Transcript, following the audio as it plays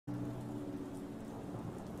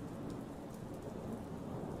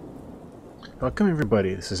Welcome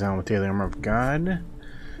everybody, this is Alan with Daily Armor of God.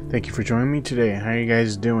 Thank you for joining me today. How are you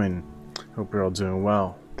guys doing? Hope you're all doing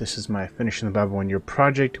well. This is my Finishing the Bible 1 Year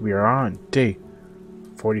project. We are on day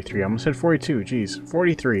 43. I almost said 42, geez.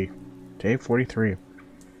 43. Day 43.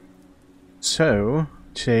 So,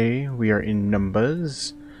 today we are in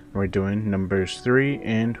Numbers. And we're doing Numbers 3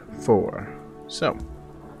 and 4. So,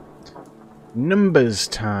 Numbers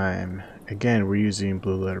time. Again, we're using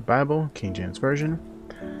Blue Letter Bible, King James Version.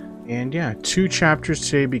 And yeah, 2 chapters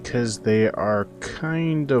today because they are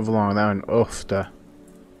kind of long. That one, the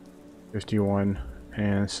 51,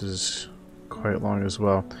 and this is quite long as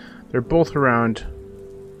well. They're both around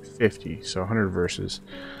 50, so 100 verses.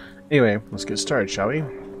 Anyway, let's get started, shall we?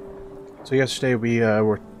 So yesterday we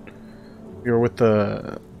were with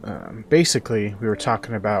the basically we were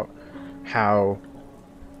talking about how,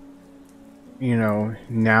 you know,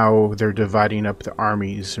 now they're dividing up the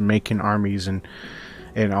armies and making armies and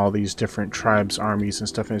all these different tribes, armies and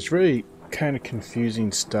stuff, and it's really kind of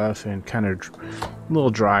confusing stuff and kind of a little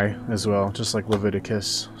dry as well, just like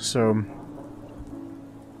Leviticus. So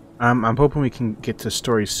I'm hoping we can get to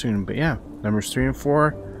stories soon, but yeah, Numbers 3 and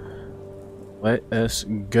 4, let us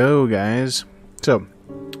go, guys. So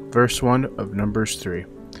verse 1 of Numbers 3.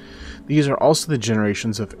 These are also the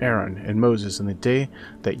generations of Aaron and Moses in the day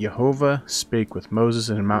that Jehovah spake with Moses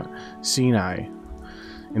in Mount Sinai.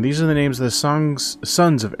 And these are the names of the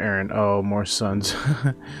sons of Aaron. Oh, more sons.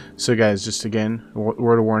 So guys, just again,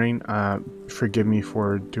 word of warning, forgive me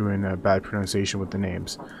for doing a bad pronunciation with the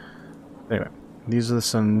names. Anyway, these are the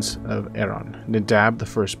sons of Aaron. Nadab, the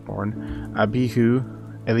firstborn, Abihu,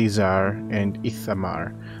 Eleazar, and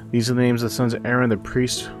Ithamar. These are the names of the sons of Aaron, the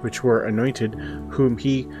priests, which were anointed, whom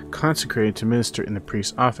he consecrated to minister in the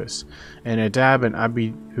priest's office. And Nadab and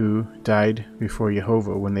Abihu died before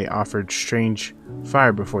Jehovah when they offered strange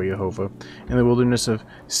fire before Jehovah in the wilderness of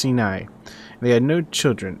Sinai. They had no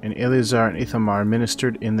children, and Eleazar and Ithamar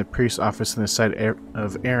ministered in the priest's office in the sight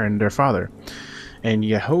of Aaron their father. And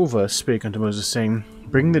Jehovah spake unto Moses, saying,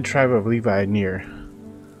 Bring the tribe of Levi near,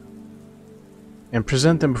 and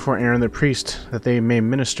present them before Aaron the priest, that they may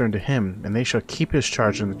minister unto him, and they shall keep his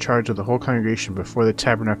charge and the charge of the whole congregation before the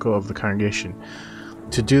tabernacle of the congregation,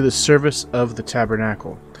 to do the service of the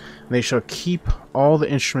tabernacle. And they shall keep all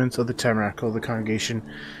the instruments of the tabernacle of the congregation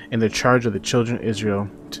in the charge of the children of Israel,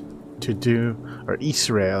 to do, or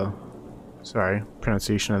Israel, sorry,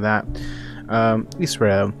 pronunciation of that,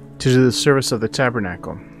 Israel, to do the service of the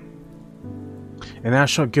tabernacle. And thou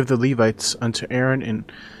shalt give the Levites unto Aaron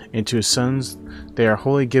and to his sons, they are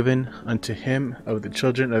wholly given unto him of the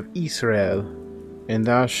children of Israel. And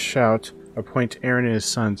thou shalt appoint Aaron and his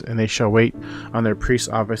sons, and they shall wait on their priest's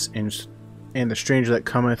office, and the stranger that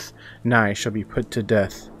cometh nigh shall be put to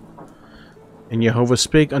death. And Jehovah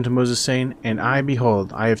spake unto Moses, saying, And I,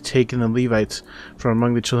 behold, I have taken the Levites from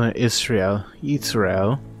among the children of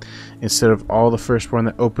Israel, instead of all the firstborn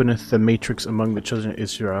that openeth the matrix among the children of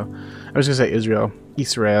Israel. I was going to say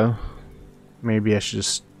Israel. Maybe I should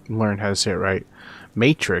just learn how to say it right.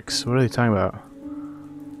 Matrix? What are they talking about?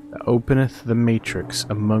 That openeth the matrix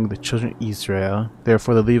among the children of Israel.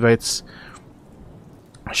 Therefore the Levites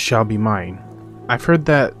shall be mine. I've heard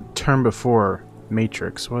that term before,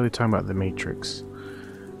 matrix. What are they talking about, the matrix?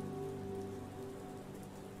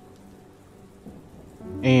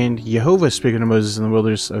 And Jehovah spake unto Moses in the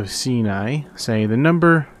wilderness of Sinai, saying,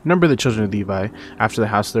 number the children of Levi, after the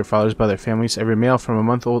house of their fathers by their families, every male from a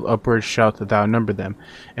month old upward shalt thou number them.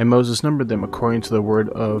 And Moses numbered them according to the word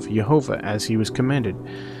of Jehovah, as he was commanded.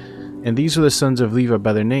 And these are the sons of Levi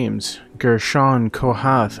by their names, Gershon,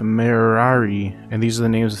 Kohath, Merari. And these are the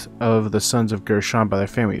names of the sons of Gershon by their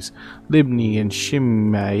families, Libni and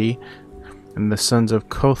Shimei. And the sons of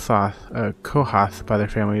Kohath by their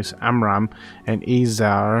families, Amram and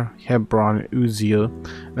Izhar, Hebron and Uzziel.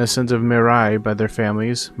 And the sons of Merari by their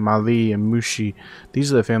families, Mali and Mushi.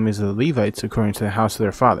 These are the families of the Levites according to the house of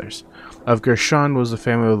their fathers. Of Gershon was the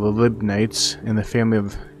family of the Libnites, and the family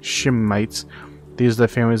of Shimmites. These are the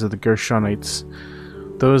families of the Gershonites.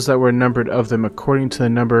 Those that were numbered of them according to the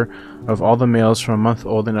number of all the males from a month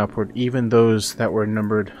old and upward, even those that were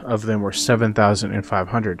numbered of them were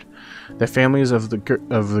 7,500. The families of the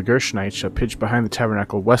Gershonites shall pitch behind the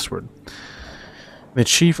tabernacle westward. The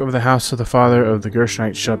chief of the house of the father of the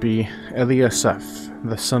Gershonites shall be Eliasaph,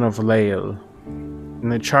 the son of Lael.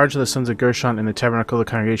 And the charge of the sons of Gershon in the tabernacle of the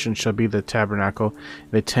congregation shall be the tabernacle,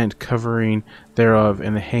 the tent covering thereof,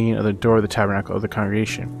 and the hanging of the door of the tabernacle of the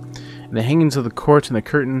congregation. And the hangings of the court and the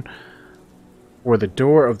curtain or the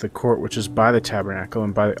door of the court which is by the tabernacle,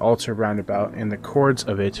 and by the altar round about, and the cords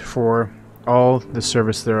of it for all the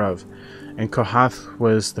service thereof. And Kohath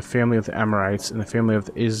was the family of the Amorites, and the family of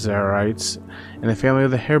the Izharites, and the family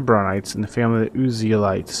of the Hebronites, and the family of the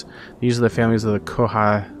Uzzielites. These are the families of the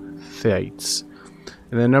Kohathites.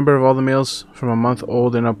 And the number of all the males from a month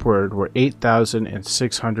old and upward were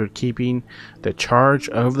 8,600, keeping the charge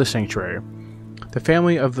of the sanctuary. The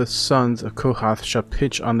family of the sons of Kohath shall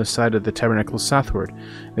pitch on the side of the tabernacle southward.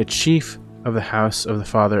 The chief of the house of the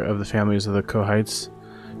father of the families of the Kohites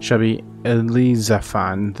shall be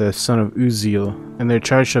Elizaphan, the son of Uzziel, and their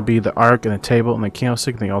charge shall be the ark, and the table, and the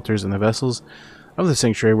candlestick, and the altars, and the vessels of the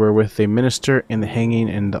sanctuary wherewith they minister, and the hanging,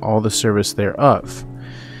 and all the service thereof.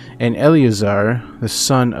 And Eleazar, the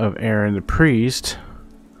son of Aaron the priest,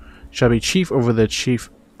 shall be chief over the chief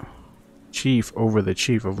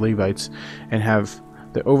of Levites, and have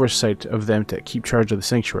the oversight of them that keep charge of the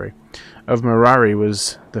sanctuary. Of Merari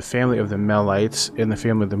was the family of the Melites, and the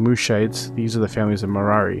family of the Mushites. These are the families of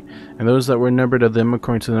Merari. And those that were numbered of them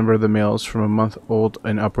according to the number of the males from a month old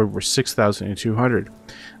and upward were 6,200.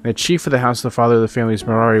 And the chief of the house of the father of the families of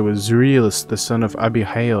Merari was Zuriel, the son of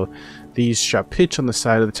Abihail. These shall pitch on the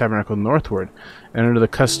side of the tabernacle northward. And under the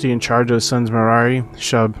custody and charge of the sons of Merari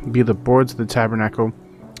shall be the boards of the tabernacle,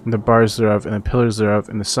 and the bars thereof, and the pillars thereof,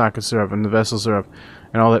 and the sockets thereof, and the vessels thereof,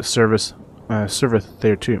 and all that serveth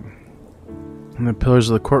thereto. And the pillars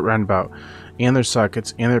of the court round about, and their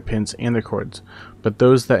sockets, and their pins, and their cords. But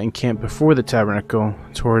those that encamp before the tabernacle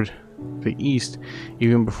toward the east,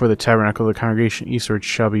 even before the tabernacle of the congregation eastward,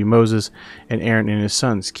 shall be Moses and Aaron and his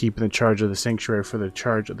sons, keeping the charge of the sanctuary for the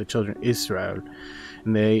charge of the children of Israel.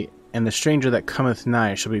 And the stranger that cometh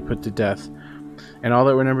nigh shall be put to death. And all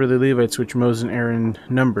that were numbered of the Levites which Moses and Aaron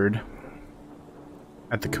numbered,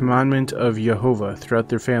 at the commandment of Jehovah, throughout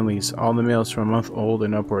their families, all the males from a month old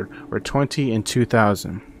and upward were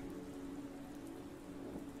 22,000.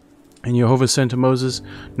 And Jehovah said to Moses,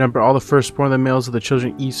 number all the firstborn of the males of the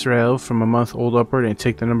children of Israel from a month old upward, and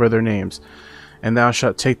take the number of their names. And thou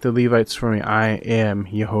shalt take the Levites for me. I am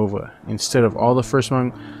Jehovah. Instead of all the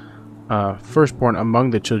firstborn among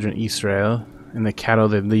the children of Israel, and the cattle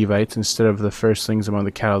of the Levites, instead of the firstlings among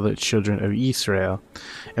the cattle of the children of Israel.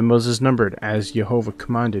 And Moses numbered, as Jehovah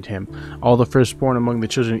commanded him, all the firstborn among the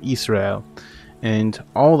children of Israel, and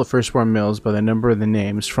all the firstborn males by the number of the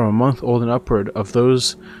names, from a month old and upward. Of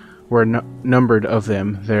those were numbered of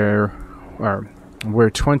them, there were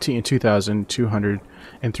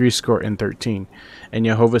 22,213. And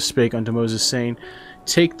Jehovah spake unto Moses, saying,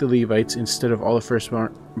 take the Levites instead of all the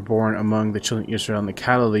firstborn among the children of Israel, and the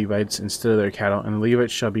cattle of the Levites instead of their cattle, and the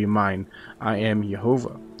Levites shall be mine. I am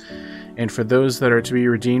Jehovah. And for those that are to be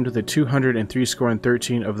redeemed, the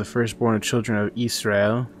 213 of the firstborn of children of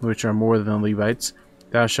Israel, which are more than the Levites,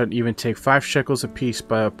 thou shalt even take 5 shekels apiece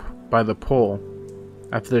by the pole.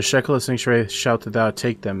 After the shekel of the sanctuary shalt thou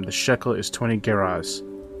take them. The shekel is 20 gerahs.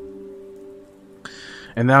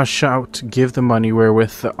 And thou shalt give the money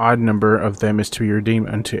wherewith the odd number of them is to be redeemed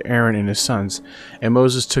unto Aaron and his sons. And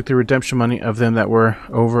Moses took the redemption money of them that were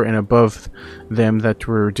over and above them that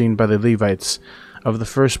were redeemed by the Levites. Of the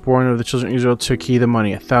firstborn of the children of Israel took he the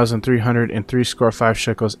money, 1,365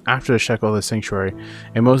 shekels after the shekel of the sanctuary.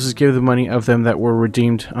 And Moses gave the money of them that were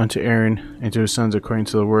redeemed unto Aaron and to his sons according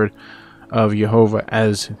to the word of Jehovah,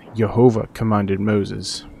 as Jehovah commanded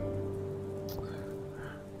Moses.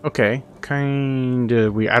 Okay, I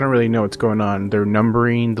don't really know what's going on. They're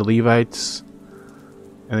numbering the Levites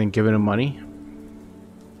and then giving them money.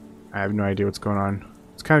 I have no idea what's going on.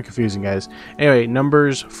 It's kind of confusing, guys. Anyway,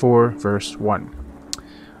 Numbers 4 verse 1.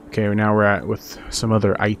 Okay, now we're at with some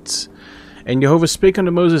other ites. And Jehovah spake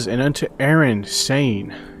unto Moses and unto Aaron,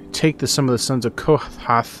 saying, take the sum of the sons of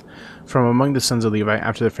Kohath from among the sons of Levi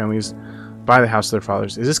after their families by the house of their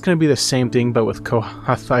fathers. Is this going to be the same thing but with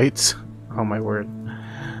Kohathites? Oh my word.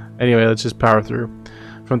 Anyway, let's just power through.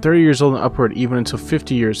 From 30 years old and upward, even until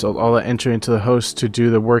 50 years old, all that enter into the host to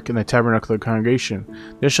do the work in the tabernacle of the congregation.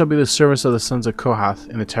 There shall be the service of the sons of Kohath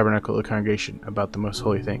in the tabernacle of the congregation, about the most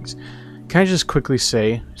holy things. Can I just quickly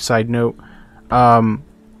say, side note,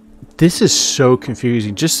 this is so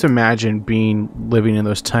confusing. Just imagine living in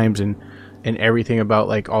those times and everything about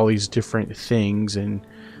like all these different things and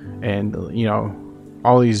you know,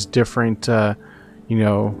 all these different you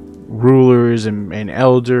know, rulers and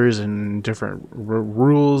elders and different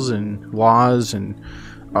rules and laws and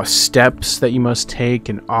steps that you must take.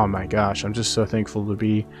 And oh my gosh, I'm just so thankful to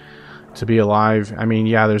be alive. I mean,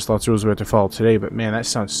 yeah, there's lots of rules we have to follow today, but man, that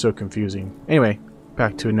sounds so confusing. Anyway,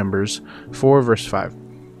 back to Numbers 4 verse 5.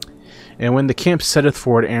 And when the camp setteth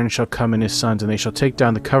forward, Aaron shall come and his sons, and they shall take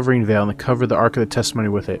down the covering veil and cover the ark of the testimony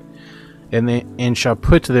with it. and shall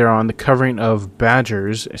put thereon the covering of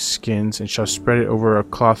badgers' skins, and shall spread it over a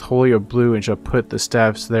cloth wholly of blue, and shall put the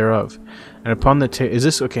staffs thereof. And upon the is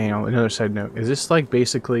this okay? Another side note: is this like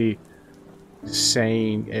basically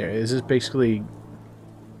saying? Is this basically?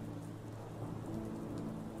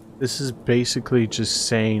 This is basically just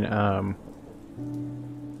saying,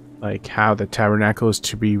 like how the tabernacle is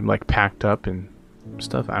to be like packed up and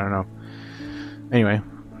stuff. I don't know. Anyway.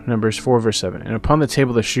 Numbers 4 verse 7. And upon the table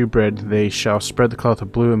of the shewbread they shall spread the cloth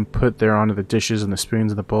of blue, and put thereon the dishes and the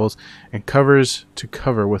spoons and the bowls, and covers to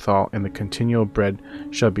cover withal, and the continual bread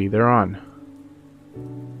shall be thereon.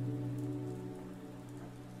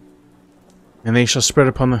 And they shall spread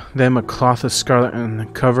upon them a cloth of scarlet,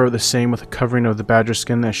 and cover the same with a covering of the badger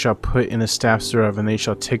skin, that shall put in the staffs thereof. And they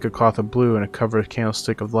shall take a cloth of blue, and cover a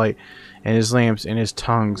candlestick of light, and his lamps, and his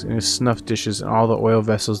tongues, and his snuff dishes, and all the oil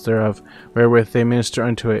vessels thereof, wherewith they minister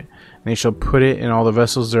unto it. And they shall put it in all the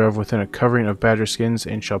vessels thereof within a covering of badger skins,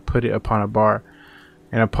 and shall put it upon a bar.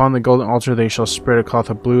 And upon the golden altar they shall spread a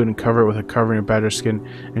cloth of blue, and cover it with a covering of badger skin,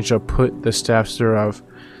 and shall put the staffs thereof.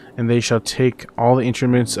 And they shall take all the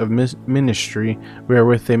instruments of ministry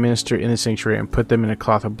wherewith they minister in the sanctuary, and put them in a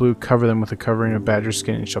cloth of blue, cover them with a covering of badger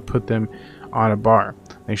skin, and shall put them on a bar.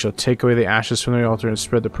 They shall take away the ashes from the altar, and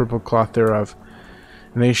spread the purple cloth thereof.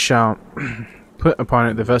 And they shall put upon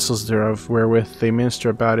it the vessels thereof, wherewith they minister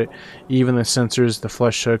about it, even the censers, the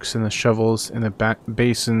flesh hooks, and the shovels, and the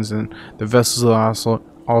basins, and the vessels of the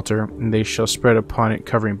altar. And they shall spread upon it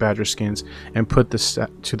covering badger skins, and put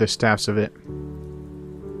to the staffs of it.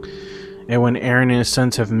 And when Aaron and his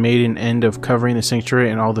sons have made an end of covering the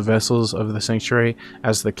sanctuary and all the vessels of the sanctuary,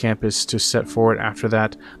 as the camp is to set forward after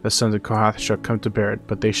that, the sons of Kohath shall come to bear it,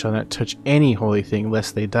 but they shall not touch any holy thing,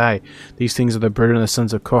 lest they die. These things are the burden of the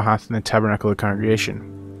sons of Kohath in the tabernacle of the congregation.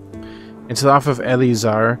 And to the office of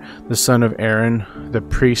Eleazar, the son of Aaron, the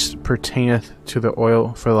priest, pertaineth to the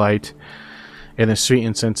oil for light, and the sweet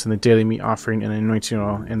incense, and the daily meat offering, and the anointing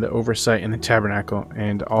oil, and the oversight in the tabernacle,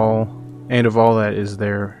 and of all that is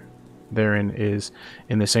therein is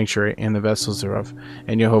in the sanctuary, and the vessels thereof.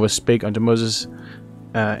 And Jehovah spake unto Moses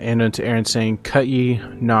and unto Aaron, saying, Cut ye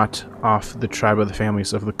not off the tribe of the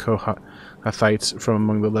families of the Kohathites from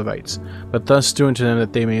among the Levites, but thus do unto them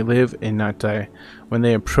that they may live and not die. When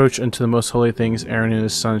they approach unto the most holy things, Aaron and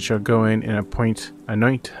his sons shall go in and appoint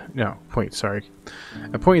them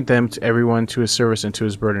to everyone to his service and to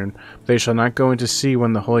his burden. But they shall not go in to see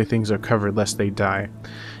when the holy things are covered, lest they die.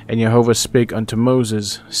 And Jehovah spake unto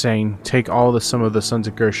Moses, saying, Take all the sum of the sons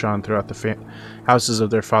of Gershon throughout the houses of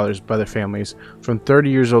their fathers by their families, from 30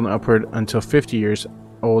 years old and upward until 50 years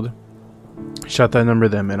old, shalt thou number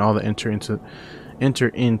them, and all that enter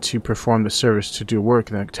in to perform the service, to do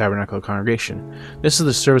work in the tabernacle of congregation. This is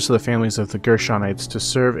the service of the families of the Gershonites, to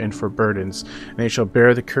serve and for burdens. And they shall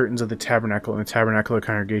bear the curtains of the tabernacle and the tabernacle of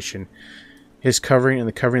congregation, his covering, and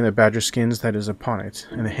the covering of the badger skins that is upon it,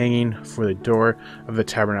 and the hanging for the door of the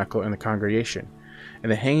tabernacle and the congregation,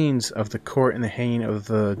 and the hangings of the court, and the hanging of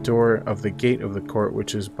the door of the gate of the court,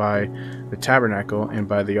 which is by the tabernacle, and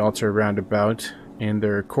by the altar round about, and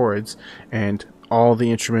their cords, and all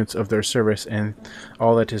the instruments of their service, and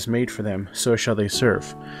all that is made for them, so shall they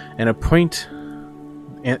serve. And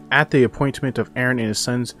at the appointment of Aaron and his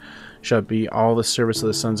sons shall be all the service of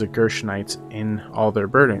the sons of Gershonites in all their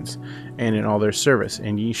burdens, and in all their service,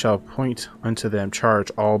 and ye shall appoint unto them charge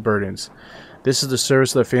all burdens. This is the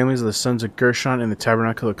service of the families of the sons of Gershon in the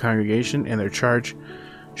tabernacle of the congregation, and their charge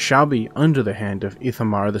shall be under the hand of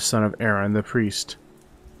Ithamar the son of Aaron the priest.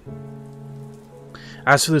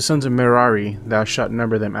 As for the sons of Merari, thou shalt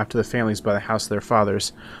number them after the families by the house of their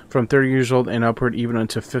fathers, from 30 years old and upward, even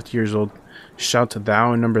unto 50 years old, shalt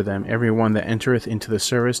thou number them, every one that entereth into the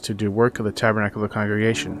service to do work of the tabernacle of the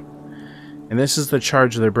congregation. And this is the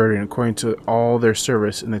charge of their burden, according to all their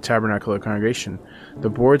service in the tabernacle of the congregation: the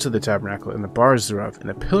boards of the tabernacle, and the bars thereof, and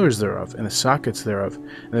the pillars thereof, and the sockets thereof,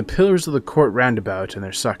 and the pillars of the court round about, and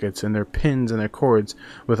their sockets, and their pins, and their cords,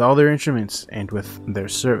 with all their instruments, and with their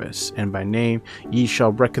service. And by name ye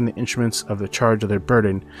shall reckon the instruments of the charge of their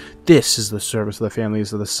burden. This is the service of the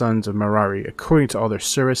families of the sons of Merari, according to all their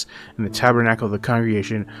service in the tabernacle of the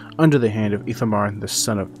congregation, under the hand of Ithamar the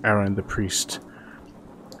son of Aaron the priest.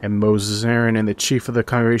 And Moses and Aaron and the chief of the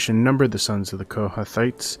congregation numbered the sons of the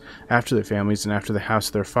Kohathites after their families and after the house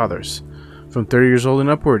of their fathers, from 30 years old and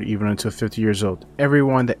upward, even until 50 years old, every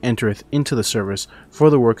one that entereth into the service for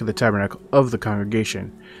the work of the tabernacle of the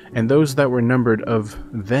congregation. And those that were numbered of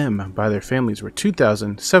them by their families were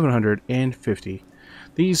 2,750.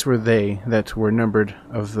 These were they that were numbered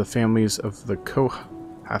of the families of the Kohathites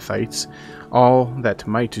Kohathites, all that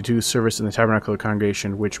might to do service in the tabernacle of the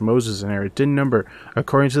congregation, which Moses and Aaron did number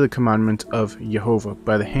according to the commandment of Jehovah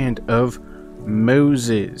by the hand of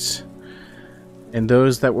Moses. And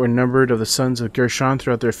those that were numbered of the sons of Gershon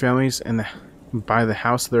throughout their families and by the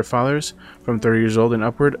house of their fathers, from 30 years old and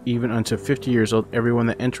upward, even unto 50 years old, everyone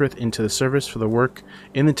that entereth into the service for the work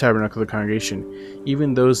in the tabernacle of the congregation,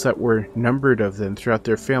 even those that were numbered of them throughout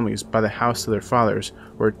their families by the house of their fathers,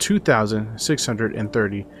 were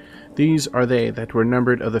 2,630. These are they that were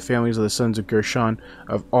numbered of the families of the sons of Gershon,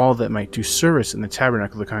 of all that might do service in the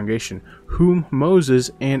tabernacle of the congregation, whom Moses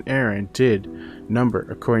and Aaron did number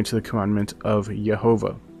according to the commandment of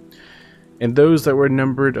Jehovah. And those that were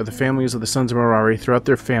numbered of the families of the sons of Merari throughout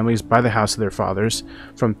their families by the house of their fathers,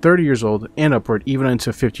 from 30 years old and upward, even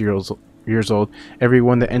unto 50 years old, every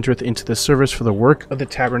one that entereth into the service for the work of the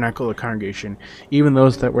tabernacle of the congregation, even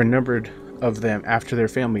those that were numbered of them after their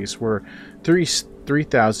families, were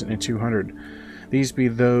 3,200. These be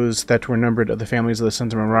those that were numbered of the families of the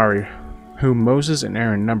sons of Merari, whom Moses and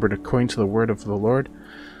Aaron numbered according to the word of the Lord,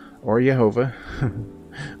 or Jehovah,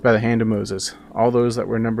 by the hand of Moses. All those that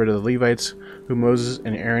were numbered of the Levites, whom Moses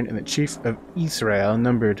and Aaron and the chief of Israel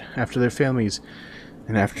numbered after their families,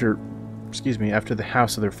 and after the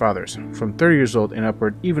house of their fathers, from 30 years old and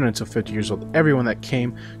upward, even until 50 years old, everyone that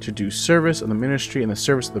came to do service of the ministry and the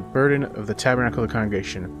service of the burden of the tabernacle of the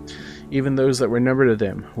congregation. Even those that were numbered of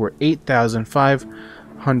them were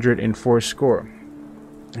 8,540.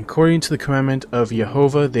 According to the commandment of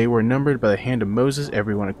Jehovah, they were numbered by the hand of Moses,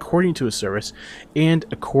 everyone according to his service, and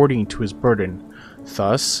according to his burden.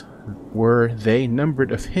 Thus were they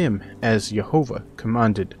numbered of him, as Jehovah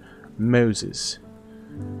commanded Moses.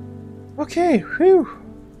 Okay, whew.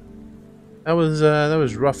 That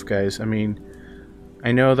was rough, guys. I mean,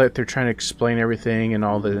 I know that they're trying to explain everything and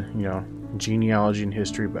all the, genealogy and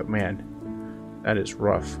history, but man, that is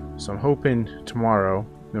rough. So I'm hoping tomorrow,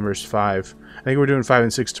 Numbers 5. I think we're doing 5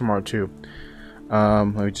 and 6 tomorrow too. Let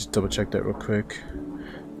me just double check that real quick.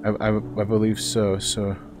 I believe so.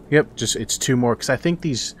 So, yep, it's 2 more because I think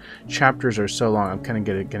these chapters are so long. I'm kind of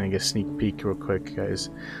gonna get a sneak peek real quick, guys.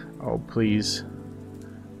 Oh, please.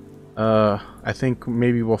 I think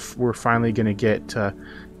maybe we're finally gonna get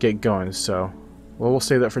going. So, we'll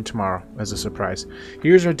save that for tomorrow as a surprise.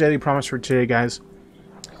 Here's our daily promise for today, guys.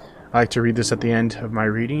 I like to read this at the end of my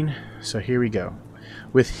reading. So here we go.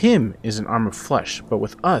 With him is an arm of flesh, but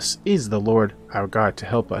with us is the Lord our God to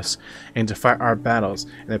help us and to fight our battles.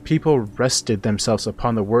 And the people rested themselves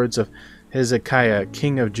upon the words of Hezekiah,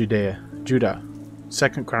 king of Judah.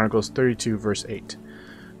 2 Chronicles 32, verse 8.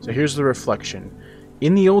 So here's the reflection.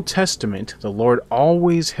 In the Old Testament, the Lord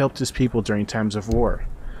always helped his people during times of war.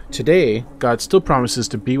 Today, God still promises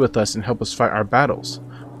to be with us and help us fight our battles,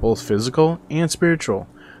 both physical and spiritual.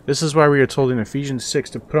 This is why we are told in Ephesians 6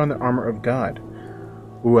 to put on the armor of God.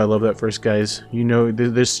 Ooh, I love that verse, guys. You know,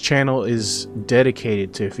 this channel is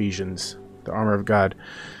dedicated to Ephesians, the armor of God.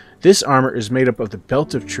 This armor is made up of the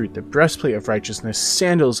belt of truth, the breastplate of righteousness,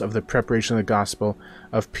 sandals of the preparation of the gospel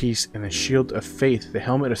of peace, and the shield of faith, the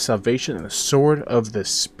helmet of salvation, and the sword of the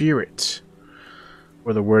Spirit,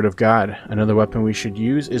 or the word of God. Another weapon we should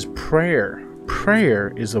use is prayer.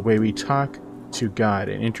 Prayer is the way we talk to God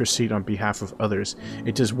and intercede on behalf of others.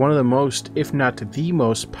 It is one of the most, if not the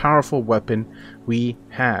most, powerful weapon we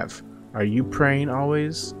have. Are you praying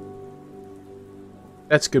always?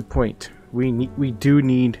 That's a good point. We do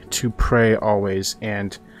need to pray always,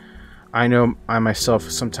 and I know I myself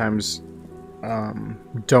sometimes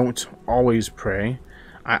don't always pray.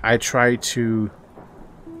 I try to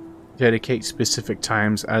dedicate specific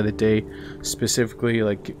times out of the day, specifically,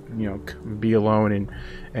 like, be alone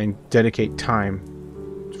and dedicate time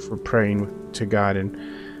for praying to God,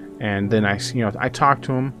 and then I talk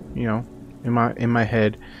to him, in my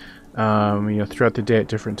head, throughout the day at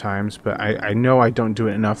different times. But I know I don't do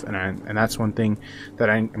it enough, and that's one thing that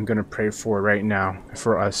I'm going to pray for right now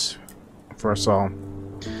for us all.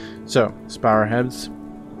 So let's bow our heads.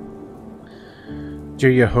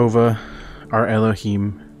 Dear Jehovah, our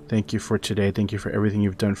Elohim, thank you for today. Thank you for everything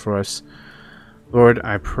you've done for us. Lord,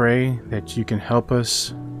 I pray that you can help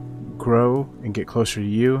us grow and get closer to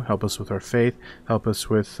you. Help us with our faith. Help us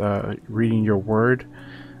with reading your word.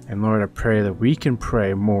 And Lord, I pray that we can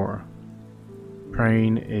pray more.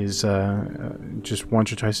 Praying is just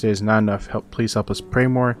once or twice a day is not enough. Please help us pray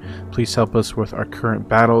more. Please help us with our current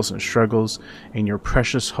battles and struggles. In your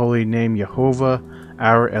precious holy name, Jehovah,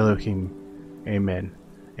 our Elohim. Amen.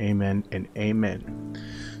 Amen and amen.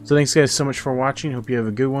 So thanks, guys, so much for watching. Hope you have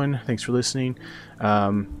a good one. Thanks for listening.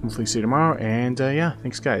 Hopefully see you tomorrow. And yeah,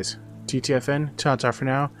 thanks, guys. TTFN, ta-ta for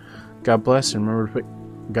now. God bless, and remember to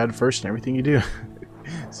put God first in everything you do.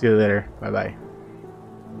 See you later. Bye bye.